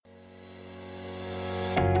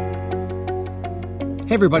Hey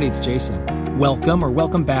everybody, it's Jason.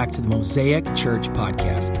 Welcome back to the Mosaic Church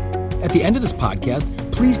podcast. At the end of this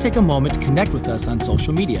podcast, please take a moment to connect with us on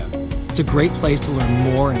social media. It's a great place to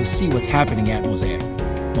learn more and to see what's happening at Mosaic.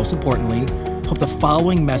 Most importantly, hope the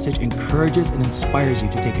following message encourages and inspires you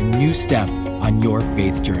to take a new step on your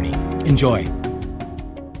faith journey. Enjoy.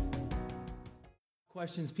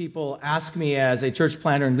 Questions people ask me as a church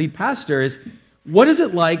planter and lead pastor is, what is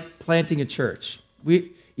it like planting a church?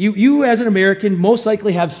 You as an American most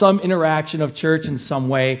likely have some interaction of church in some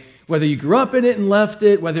way, whether you grew up in it and left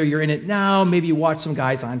it, whether you're in it now, maybe you watch some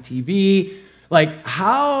guys on TV. Like,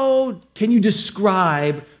 how can you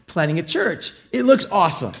describe planting a church? It looks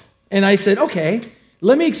awesome. And I said, okay,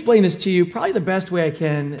 let me explain this to you probably the best way I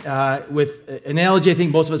can with an analogy I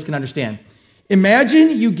think most of us can understand.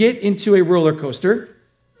 Imagine you get into a roller coaster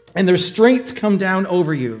and the restraints come down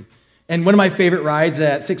over you. And one of my favorite rides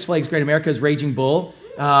at Six Flags Great America is Raging Bull.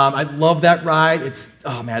 I love that ride.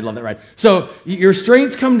 I love that ride. So your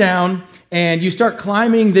restraints come down and you start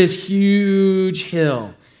climbing this huge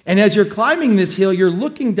hill. And as you're climbing this hill, you're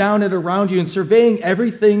looking down at around you and surveying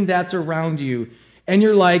everything that's around you. And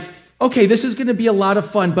you're like, okay, this is going to be a lot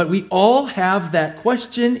of fun, but we all have that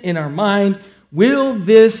question in our mind, will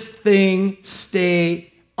this thing stay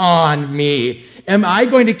on me? Am I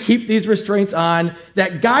going to keep these restraints on?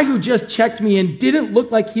 That guy who just checked me in didn't look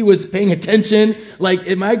like he was paying attention. Like,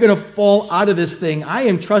 am I going to fall out of this thing? I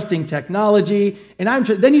am trusting technology. And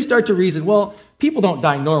then you start to reason, well, people don't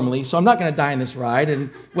die normally, so I'm not going to die in this ride. And,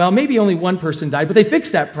 well, maybe only one person died, but they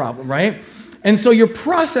fixed that problem, right? And so you're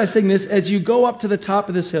processing this as you go up to the top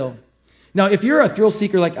of this hill. Now, if you're a thrill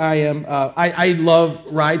seeker like I am, I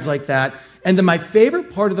love rides like that. And then my favorite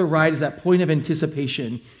part of the ride is that point of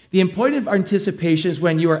anticipation. The point of anticipation is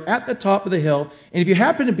when you are at the top of the hill, and if you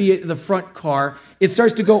happen to be at the front car, it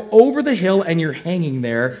starts to go over the hill and you're hanging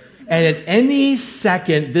there, and at any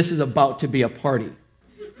second, this is about to be a party.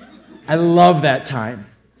 I love that time.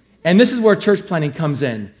 And this is where church planting comes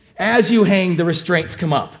in. As you hang, the restraints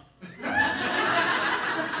come up.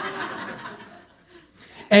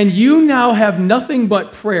 And you now have nothing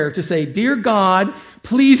but prayer to say, dear God,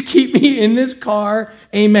 please keep me in this car.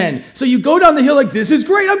 Amen. So you go down the hill like, this is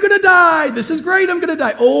great, I'm going to die. This is great, I'm going to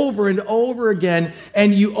die. Over and over again.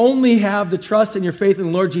 And you only have the trust and your faith in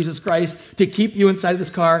the Lord Jesus Christ to keep you inside of this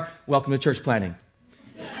car. Welcome to church planting.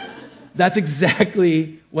 That's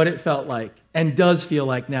exactly what it felt like and does feel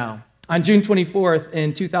like now. On June 24th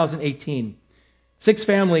in 2018, 6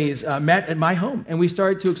 families met at my home. And we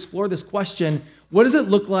started to explore this question, what does it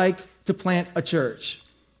look like to plant a church?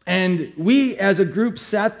 And we, as a group,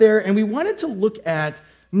 sat there and we wanted to look at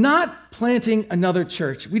not planting another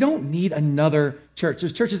church. We don't need another church.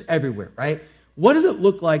 There's churches everywhere, right? What does it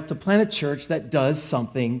look like to plant a church that does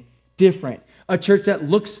something different? A church that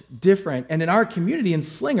looks different. And in our community in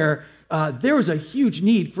Slinger, there was a huge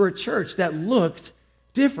need for a church that looked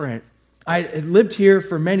different. I had lived here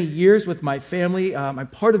for many years with my family. I'm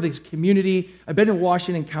part of this community. I've been in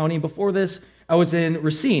Washington County. Before this, I was in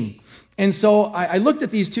Racine. And so I looked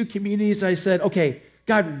at these 2 communities. I said, okay,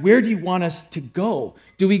 God, where do you want us to go?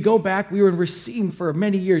 Do we go back? We were in Racine for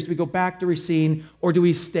many years. Do we go back to Racine, or do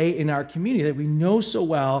we stay in our community that we know so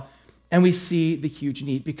well and we see the huge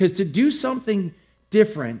need? Because to do something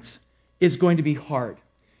different is going to be hard.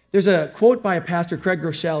 There's a quote by a pastor, Craig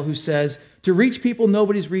Rochelle, who says, to reach people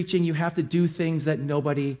nobody's reaching, you have to do things that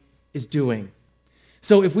nobody is doing.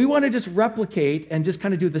 So if we want to just replicate and just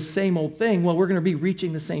kind of do the same old thing, well, we're going to be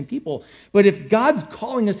reaching the same people. But if God's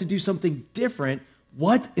calling us to do something different,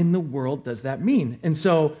 what in the world does that mean? And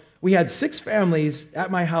so we had 6 families at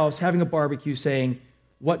my house having a barbecue saying,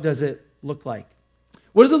 what does it look like?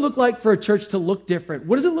 What does it look like for a church to look different?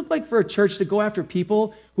 What does it look like for a church to go after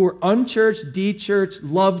people who are unchurched, de-churched,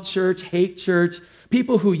 love church, hate church,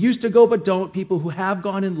 people who used to go but don't, people who have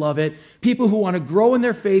gone and love it, people who want to grow in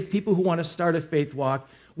their faith, people who want to start a faith walk?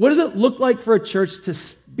 What does it look like for a church to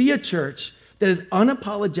be a church that is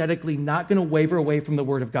unapologetically not going to waver away from the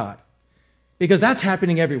Word of God? Because that's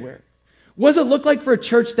happening everywhere. What does it look like for a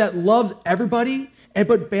church that loves everybody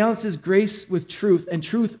but balances grace with truth and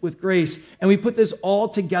truth with grace? And we put this all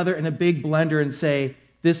together in a big blender and say,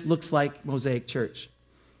 this looks like Mosaic Church.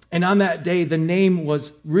 And on that day, the name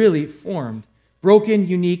was really formed. Broken,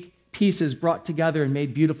 unique pieces brought together and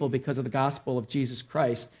made beautiful because of the gospel of Jesus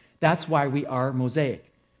Christ. That's why we are Mosaic.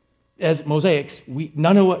 As Mosaics,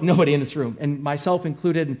 nobody in this room, and myself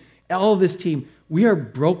included, and all of this team, we are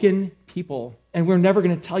broken people. And we're never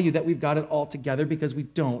going to tell you that we've got it all together, because we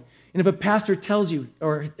don't. And if a pastor tells you,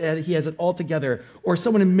 or he has it all together, or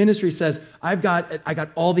someone in ministry says, I got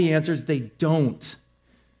all the answers, they don't.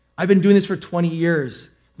 I've been doing this for 20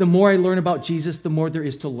 years. The more I learn about Jesus, the more there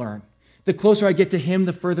is to learn. The closer I get to him,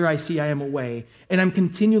 the further I see I am away. And I'm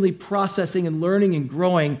continually processing and learning and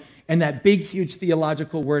growing. And that big, huge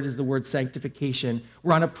theological word is the word sanctification.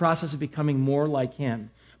 We're on a process of becoming more like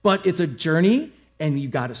him. But it's a journey, and you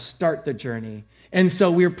got to start the journey. And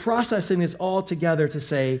so we're processing this all together to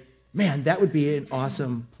say, man, that would be an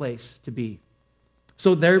awesome place to be.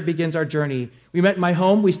 So there begins our journey. We met in my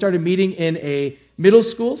home. We started meeting in a middle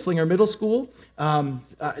school, Slinger Middle School.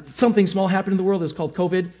 Something small happened in the world. It was called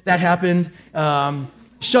COVID. That happened.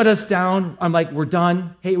 Shut us down. I'm like, we're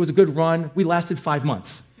done. Hey, it was a good run. We lasted 5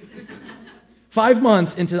 months. 5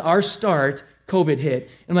 months into our start, COVID hit.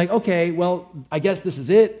 And I'm like, okay, well, I guess this is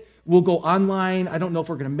it. We'll go online. I don't know if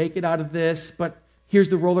we're going to make it out of this, but here's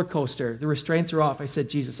the roller coaster. The restraints are off. I said,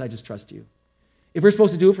 Jesus, I just trust you. If we're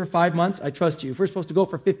supposed to do it for 5 months, I trust you. If we're supposed to go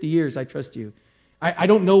for 50 years, I trust you. I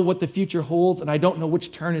don't know what the future holds, and I don't know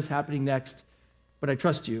which turn is happening next, but I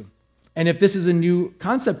trust you. And if this is a new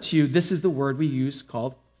concept to you, this is the word we use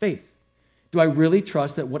called faith. Do I really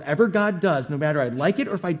trust that whatever God does, no matter I like it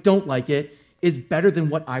or if I don't like it, is better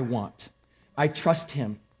than what I want? I trust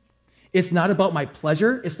him. It's not about my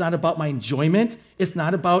pleasure. It's not about my enjoyment. It's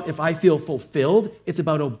not about if I feel fulfilled. It's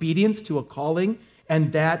about obedience to a calling.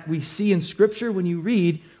 And that we see in Scripture when you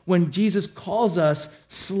read, when Jesus calls us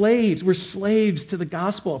slaves. We're slaves to the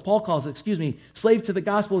gospel. Paul calls it, slave to the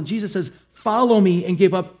gospel. And Jesus says, follow me, and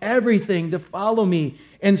give up everything to follow me.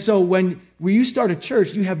 And so when you start a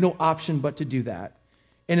church, you have no option but to do that.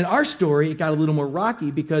 And in our story, it got a little more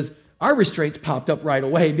rocky because our restraints popped up right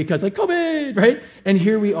away because like COVID, right? And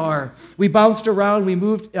here we are. We bounced around. We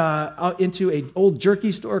moved out into an old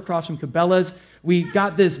jerky store across from Cabela's. We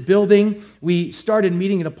got this building. We started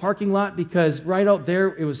meeting in a parking lot because right out there,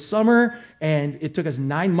 it was summer, and it took us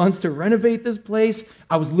 9 months to renovate this place.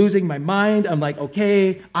 I was losing my mind. I'm like,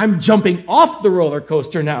 okay, I'm jumping off the roller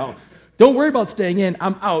coaster now. Don't worry about staying in.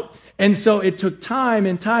 I'm out. And so it took time.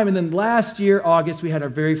 And then last year, August, we had our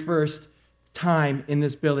very first time in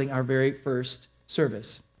this building, our very first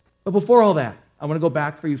service. But before all that, I want to go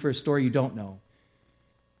back for you for a story you don't know.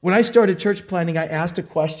 When I started church planning, I asked a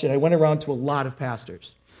question. I went around to a lot of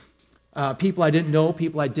pastors. People I didn't know,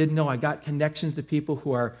 people I did know. I got connections to people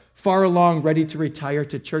who are far along, ready to retire,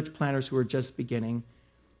 to church planners who are just beginning,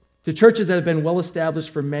 to churches that have been well established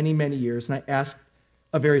for many, many years. And I asked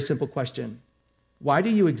a very simple question. Why do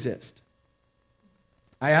you exist?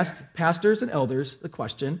 I asked pastors and elders the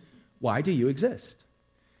question, why do you exist?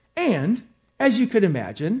 And as you could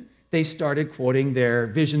imagine, they started quoting their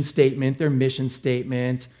vision statement, their mission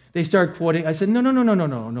statement. They started quoting. I said, no,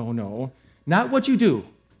 not what you do.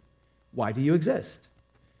 Why do you exist?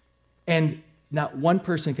 And not one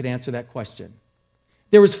person could answer that question.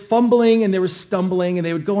 There was fumbling and there was stumbling, and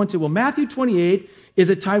they would go into, well, Matthew 28 is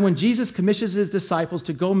a time when Jesus commissions his disciples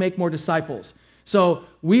to go make more disciples. So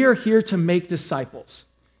we are here to make disciples.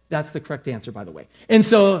 That's the correct answer, by the way. And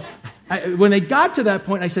so when they got to that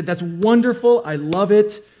point, I said, that's wonderful. I love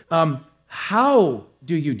it. How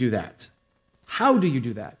do you do that? How do you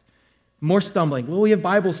do that? More stumbling. Well, we have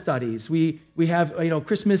Bible studies. We have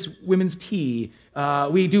Christmas women's tea.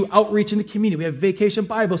 We do outreach in the community. We have Vacation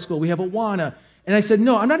Bible School. We have Awana. And I said,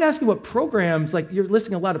 no, I'm not asking what programs, like you're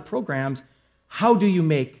listing a lot of programs. How do you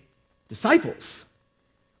make disciples?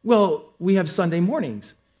 Well, we have Sunday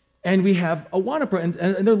mornings. And we have Awana,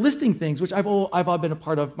 and they're listing things, which I've all been a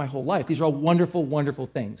part of my whole life. These are all wonderful, wonderful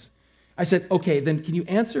things. I said, okay, then can you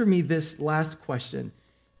answer me this last question?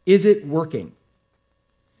 Is it working?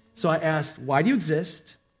 So I asked, why do you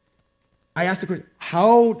exist? I asked the question,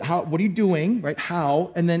 how, what are you doing, right?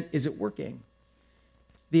 How, and then is it working?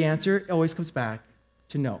 The answer always comes back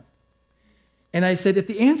to no. And I said, if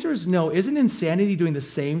the answer is no, isn't insanity doing the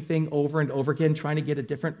same thing over and over again, trying to get a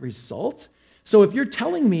different result? So if you're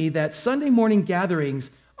telling me that Sunday morning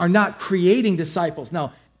gatherings are not creating disciples,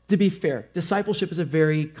 now, to be fair, discipleship is a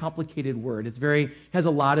very complicated word. Has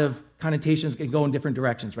a lot of connotations, can go in different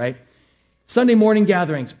directions, right? Sunday morning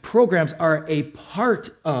gatherings, programs are a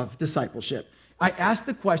part of discipleship. I asked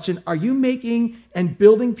the question, are you making and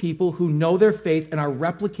building people who know their faith and are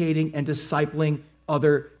replicating and discipling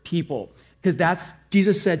other people? Because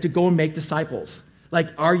Jesus said to go and make disciples. Like,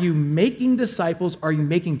 are you making disciples? Are you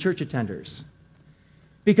making church attenders?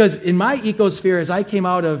 Because in my ecosphere, as I came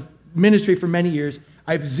out of ministry for many years,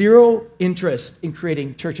 I have zero interest in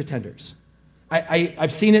creating church attenders.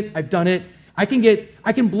 I've seen it. I've done it. I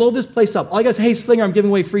can blow this place up. All I got to say, hey, Slinger, I'm giving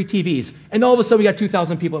away free TVs. And all of a sudden, we got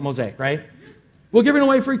 2,000 people at Mosaic, right? We're giving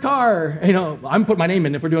away a free car. I'm putting my name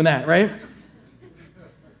in if we're doing that, right?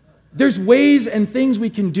 There's ways and things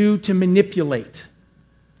we can do to manipulate.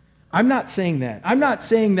 I'm not saying that. I'm not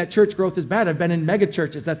saying that church growth is bad. I've been in mega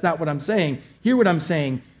churches. That's not what I'm saying. Hear what I'm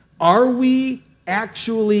saying. Are we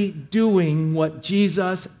actually doing what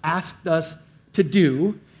Jesus asked us to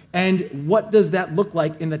do? And what does that look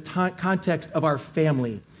like in the context of our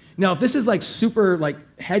family? Now, if this is like super like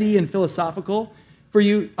heady and philosophical for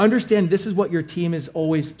you, understand this is what your team is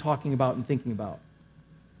always talking about and thinking about.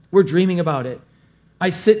 We're dreaming about it. I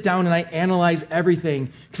sit down and I analyze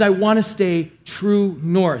everything because I want to stay true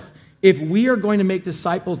north. If we are going to make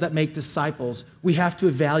disciples that make disciples, we have to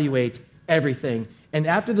evaluate everything. And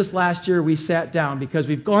after this last year, we sat down because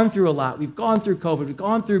we've gone through a lot. We've gone through COVID. We've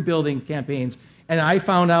gone through building campaigns. And I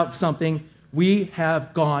found out something. We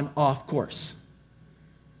have gone off course.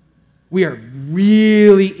 We are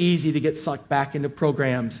really easy to get sucked back into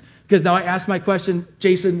programs. Because now I ask my question,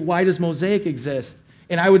 Jason, why does Mosaic exist?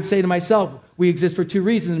 And I would say to myself, we exist for two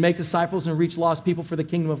reasons: to make disciples and reach lost people for the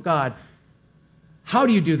kingdom of God. How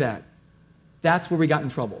do you do that? That's where we got in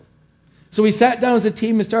trouble. So we sat down as a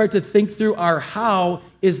team and started to think through our how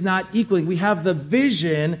is not equaling. We have the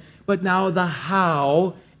vision, but now the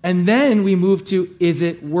how, and then we move to, is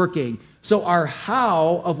it working? So our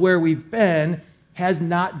how of where we've been has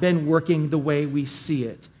not been working the way we see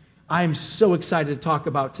it. I'm so excited to talk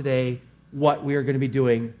about today what we are going to be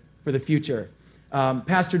doing for the future.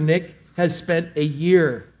 Pastor Nick has spent a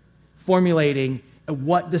year formulating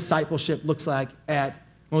what discipleship looks like at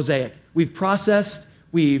Mosaic. We've processed,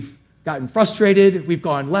 we've gotten frustrated, we've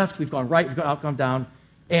gone left, we've gone right, we've gone up, gone down.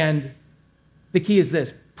 And the key is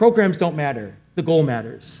this: programs don't matter, the goal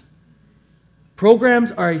matters.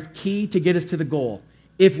 Programs are key to get us to the goal.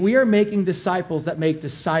 If we are making disciples that make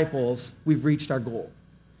disciples, we've reached our goal.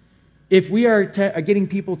 If we are getting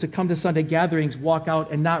people to come to Sunday gatherings, walk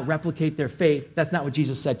out, and not replicate their faith, that's not what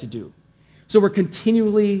Jesus said to do. So we're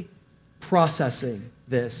continually processing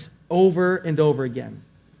this over and over again.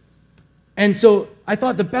 And so I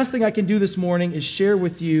thought the best thing I can do this morning is share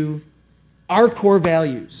with you our core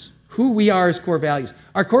values, who we are as core values.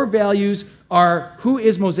 Our core values are, who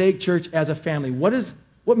is Mosaic Church as a family?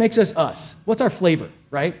 What makes us us? What's our flavor,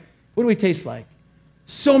 right? What do we taste like?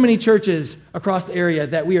 So many churches across the area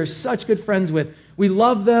that we are such good friends with. We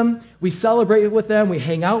love them. We celebrate with them. We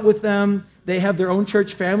hang out with them. They have their own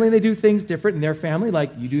church family. They do things different in their family,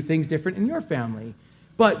 like you do things different in your family.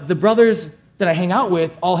 But the brothers that I hang out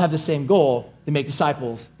with all have the same goal: to make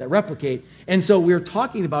disciples that replicate. And so we're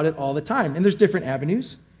talking about it all the time. And there's different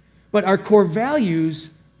avenues. But our core values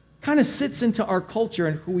kind of sits into our culture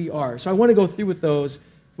and who we are. So I want to go through with those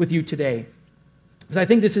with you today, because I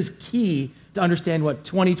think this is key to understand what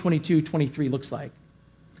 2022-23 looks like.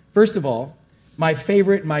 First of all, my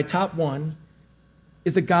favorite, my top one,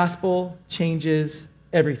 is the gospel changes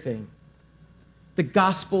everything. The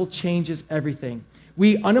gospel changes everything.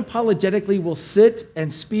 We unapologetically will sit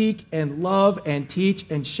and speak and love and teach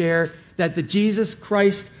and share that the Jesus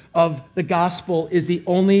Christ of the gospel is the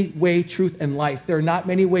only way, truth, and life. There are not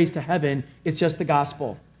many ways to heaven. It's just the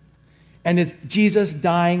gospel. And it's Jesus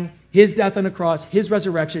dying, his death on the cross, his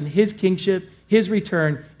resurrection, his kingship, his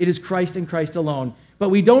return. It is Christ and Christ alone. But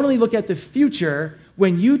we don't only look at the future.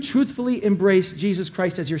 When you truthfully embrace Jesus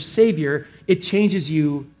Christ as your Savior, it changes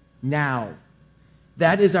you now.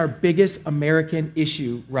 That is our biggest American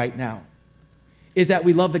issue right now, is that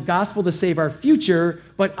we love the gospel to save our future,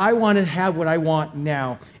 but I want to have what I want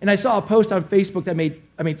now. And I saw a post on Facebook that made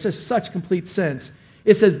just such complete sense.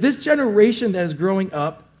 It says, this generation that is growing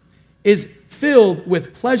up is filled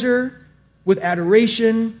with pleasure, with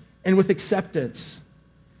adoration, and with acceptance.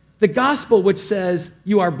 The gospel, which says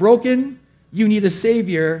you are broken, you need a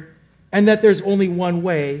Savior, and that there's only one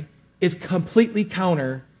way, is completely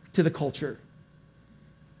counter to the culture.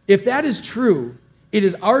 If that is true, it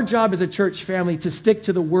is our job as a church family to stick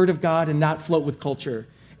to the Word of God and not float with culture.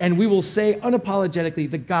 And we will say unapologetically,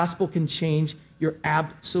 the gospel can change your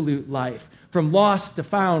absolute life. From lost to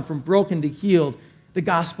found, from broken to healed, the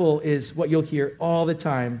gospel is what you'll hear all the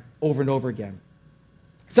time, over and over again.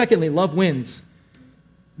 Secondly, love wins.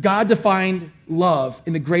 God defined love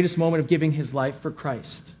in the greatest moment of giving his life for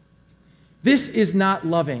Christ. This is not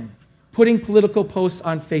loving putting political posts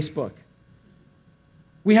on Facebook.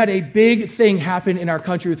 We had a big thing happen in our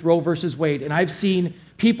country with Roe versus Wade, and I've seen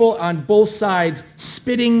people on both sides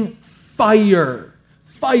spitting fire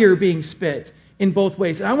being spit in both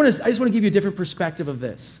ways. And I just want to give you a different perspective of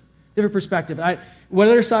this. Different perspective.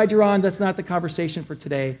 Whatever side you're on, that's not the conversation for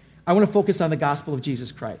today. I want to focus on the gospel of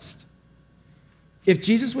Jesus Christ. If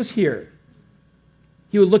Jesus was here,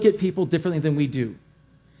 he would look at people differently than we do.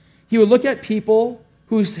 He would look at people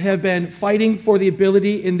who have been fighting for the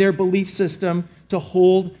ability in their belief system to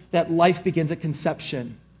hold that life begins at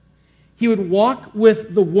conception. He would walk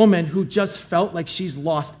with the woman who just felt like she's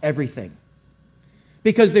lost everything.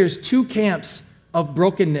 Because there's two camps of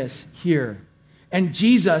brokenness here. And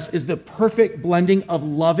Jesus is the perfect blending of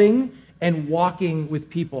loving and walking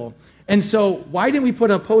with people. And so why didn't we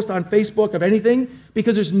put a post on Facebook of anything?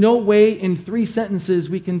 Because there's no way in 3 sentences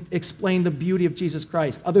we can explain the beauty of Jesus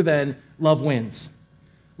Christ other than love wins.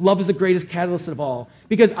 Love is the greatest catalyst of all.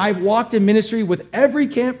 Because I've walked in ministry with every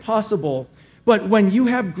camp possible, but when you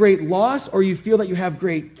have great loss or you feel that you have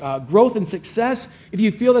great growth and success, if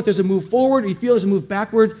you feel that there's a move forward or you feel there's a move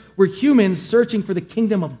backwards, we're humans searching for the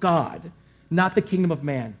kingdom of God, not the kingdom of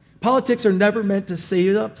man. Politics are never meant to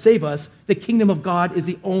save us. The kingdom of God is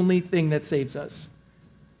the only thing that saves us.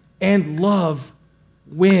 And love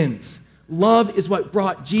wins. Love is what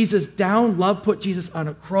brought Jesus down. Love put Jesus on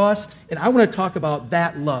a cross. And I want to talk about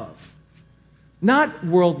that love. Not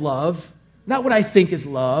world love, not what I think is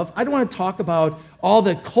love. I don't want to talk about all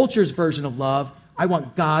the culture's version of love. I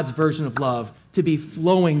want God's version of love to be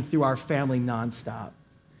flowing through our family nonstop.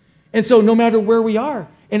 And so no matter where we are,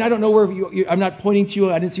 and I don't know where I'm not pointing to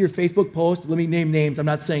you, I didn't see your Facebook post, let me name names, I'm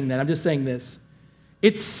not saying that, I'm just saying this.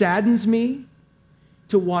 It saddens me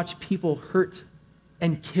to watch people hurt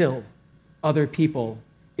and kill other people.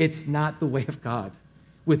 It's not the way of God,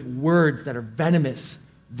 with words that are venomous,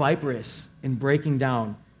 viperous, and breaking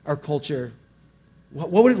down our culture.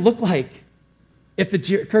 What would it look like if the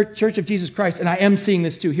Church of Jesus Christ, and I am seeing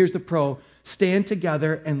this too, here's the pro, stand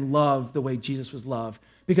together and love the way Jesus was loved?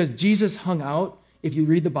 Because Jesus hung out, if you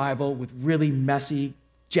read the Bible, with really messy,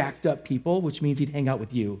 jacked up people, which means he'd hang out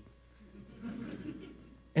with you.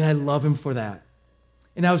 And I love him for that.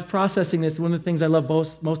 And I was processing this. One of the things I love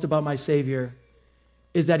most about my Savior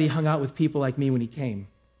is that he hung out with people like me when he came.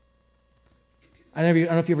 I don't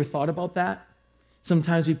know if you ever thought about that.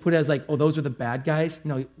 Sometimes we put it as like, oh, those are the bad guys.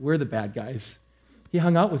 No, we're the bad guys. He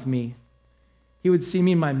hung out with me. He would see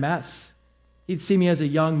me in my mess. He'd see me as a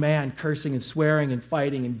young man cursing and swearing and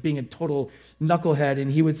fighting and being a total knucklehead,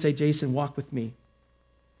 and he would say, Jason, walk with me.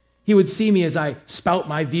 He would see me as I spout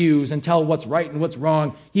my views and tell what's right and what's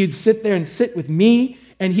wrong. He'd sit there and sit with me,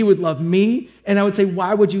 and he would love me. And I would say,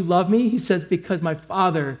 why would you love me? He says, because my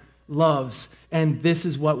Father loves, and this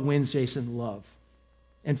is what wins, Jason, love.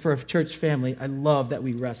 And for a church family, I love that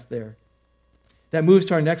we rest there. That moves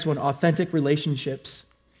to our next one, authentic relationships.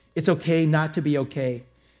 It's okay not to be okay.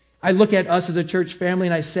 I look at us as a church family,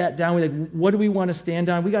 and I sat down, we're like, what do we want to stand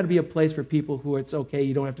on? We got to be a place for people who it's okay,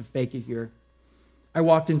 you don't have to fake it here. I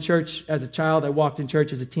walked in church as a child, I walked in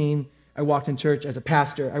church as a teen, I walked in church as a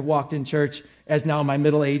pastor, I walked in church as now in my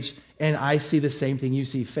middle age, and I see the same thing you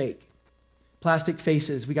see, fake. Plastic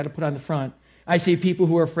faces, we got to put on the front. I see people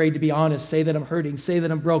who are afraid to be honest, say that I'm hurting, say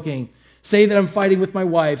that I'm broken, say that I'm fighting with my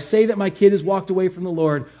wife, say that my kid has walked away from the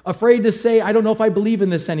Lord, afraid to say, I don't know if I believe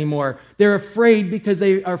in this anymore. They're afraid because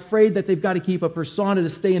they are afraid that they've got to keep a persona to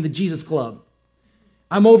stay in the Jesus Club.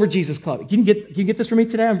 I'm over Jesus Club. Can you get this from me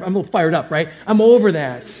today? I'm a little fired up, right? I'm over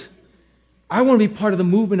that. I want to be part of the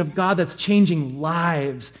movement of God that's changing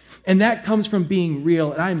lives. And that comes from being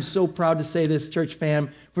real. And I am so proud to say this, church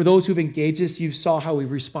fam. For those who've engaged us, you saw how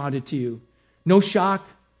we've responded to you. No shock.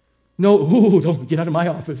 No, ooh, don't get out of my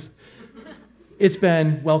office. It's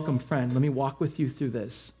been, welcome, friend. Let me walk with you through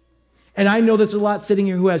this. And I know there's a lot sitting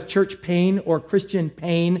here who has church pain or Christian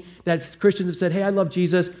pain that Christians have said, hey, I love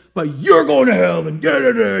Jesus, but you're going to hell and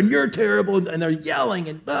you're terrible. And they're yelling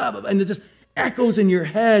and blah, blah, blah. And it just echoes in your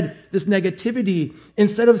head, this negativity.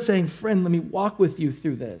 Instead of saying, friend, let me walk with you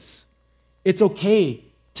through this. It's okay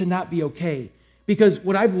to not be okay. Because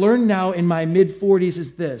what I've learned now in my mid-40s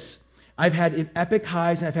is this. I've had epic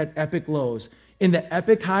highs and I've had epic lows. In the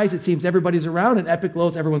epic highs, it seems everybody's around, and epic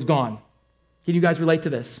lows, everyone's gone. Can you guys relate to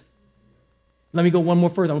this? Let me go one more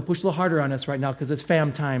further. I'm going to push a little harder on us right now because it's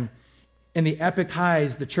fam time. In the epic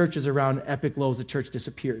highs, the church is around. Epic lows, the church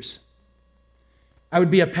disappears. I would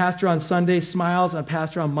be a pastor on Sunday, smiles, and a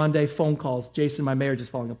pastor on Monday, phone calls. Jason, my marriage is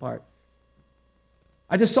falling apart.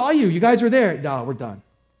 I just saw you. You guys were there. No, we're done.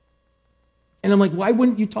 And I'm like, why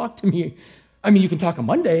wouldn't you talk to me? I mean, you can talk on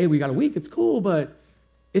Monday. We got a week. It's cool, but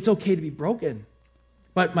it's okay to be broken.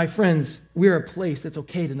 But my friends, we're a place that's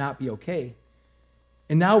okay to not be okay.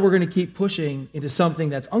 And now we're going to keep pushing into something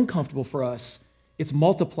that's uncomfortable for us. It's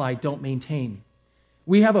multiply, don't maintain.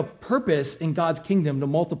 We have a purpose in God's kingdom to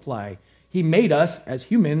multiply. He made us as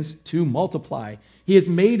humans to multiply. He has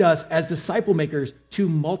made us as disciple makers to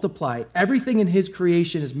multiply. Everything in his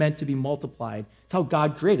creation is meant to be multiplied. It's how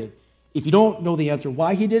God created. If you don't know the answer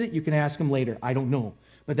why he did it, you can ask him later. I don't know,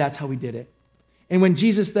 but that's how he did it. And when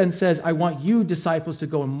Jesus then says, I want you disciples to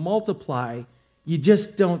go and multiply, you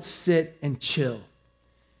just don't sit and chill.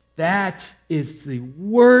 That is the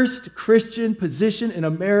worst Christian position in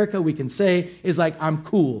America we can say is like, I'm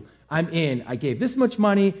cool, I'm in, I gave this much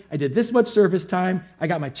money, I did this much service time, I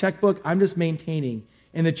got my checkbook, I'm just maintaining.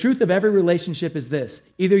 And the truth of every relationship is this: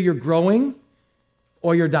 either you're growing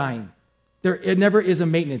or you're dying. It never is a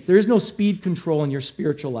maintenance. There is no speed control in your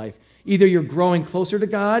spiritual life. Either you're growing closer to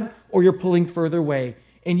God or you're pulling further away.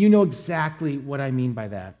 And you know exactly what I mean by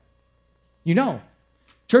that. You know,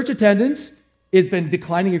 church attendance has been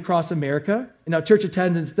declining across America. And now, church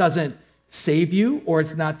attendance doesn't save you, or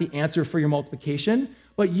it's not the answer for your multiplication.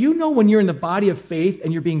 But you know, when you're in the body of faith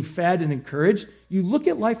and you're being fed and encouraged, you look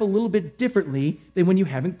at life a little bit differently than when you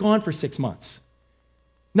haven't gone for 6 months.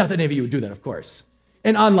 Not that any of you would do that, of course.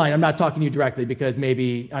 And online, I'm not talking to you directly because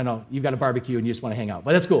maybe, I don't know, you've got a barbecue and you just want to hang out.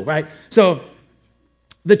 But that's cool, right? So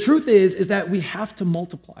the truth is that we have to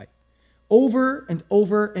multiply. Over and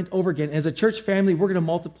over and over again. As a church family, we're going to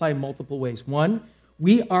multiply in multiple ways. One,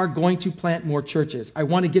 we are going to plant more churches. I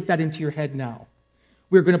want to get that into your head now.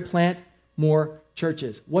 We're going to plant more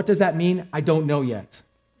churches. What does that mean? I don't know yet.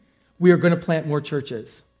 We are going to plant more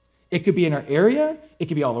churches. It could be in our area. It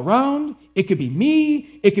could be all around. It could be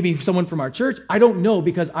me. It could be someone from our church. I don't know,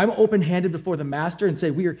 because I'm open-handed before the master and say,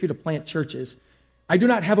 we are here to plant churches. I do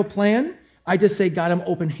not have a plan. I just say, God, I'm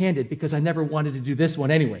open-handed because I never wanted to do this one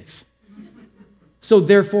anyways. So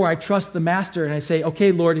therefore, I trust the master and I say,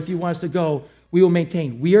 okay, Lord, if you want us to go, we will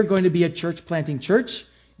maintain. We are going to be a church planting church.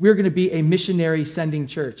 We're going to be a missionary sending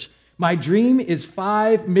church. My dream is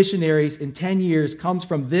 5 missionaries in 10 years comes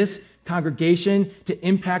from this congregation to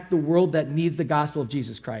impact the world that needs the gospel of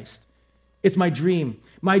Jesus Christ. It's my dream.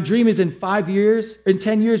 My dream is in 10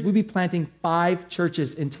 years, we'll be planting 5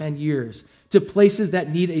 churches in 10 years to places that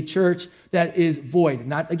need a church that is void.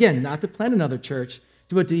 Not to plant another church,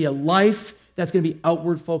 but to be a life that's going to be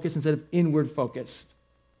outward focused instead of inward focused.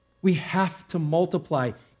 We have to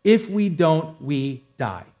multiply. If we don't, we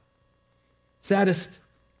die. Saddest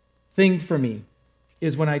thing for me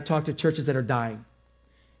is when I talk to churches that are dying.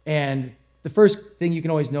 And the first thing you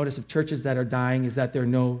can always notice of churches that are dying is that there are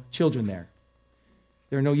no children there.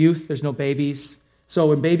 There are no youth, there's no babies. So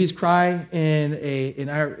when babies cry in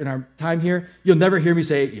our time here, you'll never hear me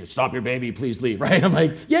say, stop your baby, please leave, right? I'm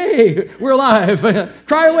like, yay, we're alive.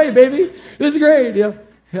 Cry away, baby. This is great.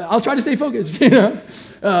 I'll try to stay focused.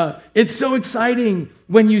 It's so exciting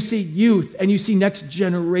when you see youth and you see next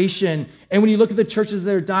generation. And when you look at the churches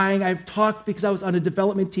that are dying, I've talked because I was on a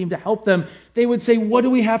development team to help them. They would say, what do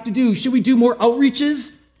we have to do? Should we do more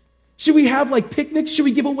outreaches? Should we have picnics? Should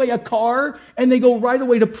we give away a car? And they go right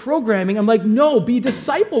away to programming. I'm like, no, be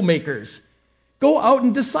disciple makers. Go out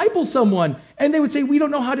and disciple someone. And they would say, we don't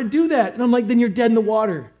know how to do that. And I'm like, then you're dead in the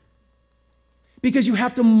water. Because you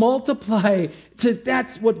have to multiply.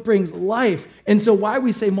 That's what brings life. And so why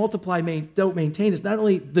we say multiply, don't maintain, is not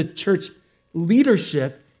only the church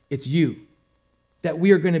leadership, it's you. That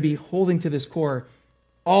we are going to be holding to this core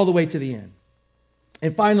all the way to the end.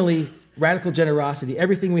 And finally, radical generosity.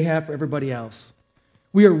 Everything we have for everybody else.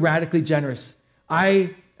 We are radically generous.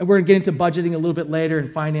 And we're going to get into budgeting a little bit later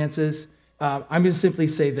and finances. I'm going to simply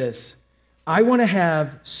say this. I want to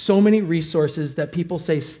have so many resources that people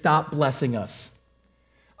say, stop blessing us.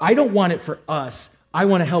 I don't want it for us. I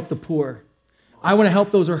want to help the poor. I want to help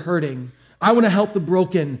those who are hurting. I want to help the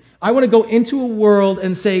broken. I want to go into a world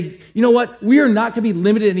and say, you know what? We are not going to be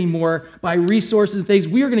limited anymore by resources and things.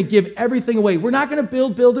 We are going to give everything away. We're not going to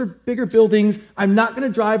build bigger buildings. I'm not going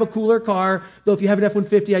to drive a cooler car, though if you have an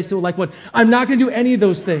F-150, I still like one. I'm not going to do any of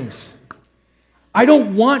those things. I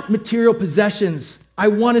don't want material possessions. I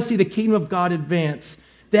want to see the kingdom of God advance.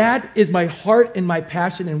 That is my heart and my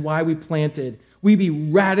passion and why we planted. We be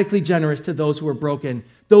radically generous to those who are broken,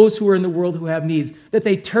 those who are in the world who have needs, that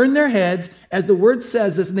they turn their heads, as the word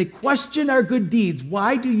says this, and they question our good deeds.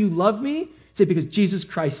 Why do you love me? Say, because Jesus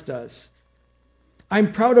Christ does.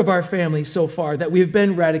 I'm proud of our family so far that we have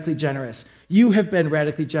been radically generous. You have been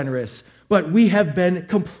radically generous, but we have been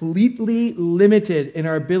completely limited in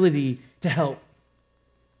our ability to help.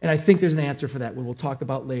 And I think there's an answer for that, what we'll talk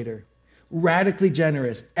about later. Radically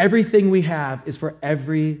generous. Everything we have is for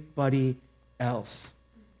everybody else.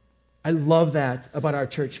 I love that about our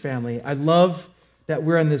church family. I love that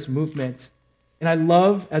we're in this movement. And I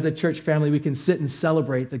love, as a church family, we can sit and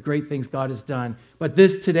celebrate the great things God has done. But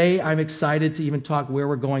today, I'm excited to even talk where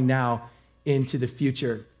we're going now into the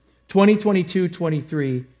future.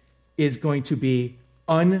 2022-23 is going to be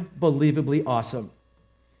unbelievably awesome.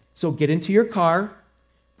 So get into your car,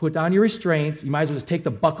 put down your restraints. You might as well just take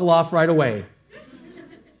the buckle off right away,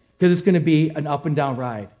 because it's going to be an up and down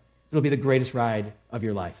ride. It'll be the greatest ride of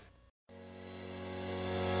your life.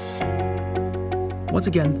 Once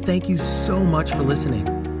again, thank you so much for listening.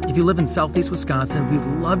 If you live in Southeast Wisconsin, we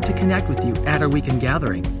would love to connect with you at our weekend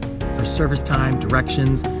gathering. For service time,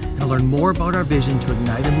 directions, and to learn more about our vision to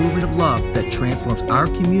ignite a movement of love that transforms our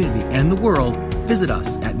community and the world, visit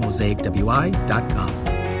us at mosaicwi.com.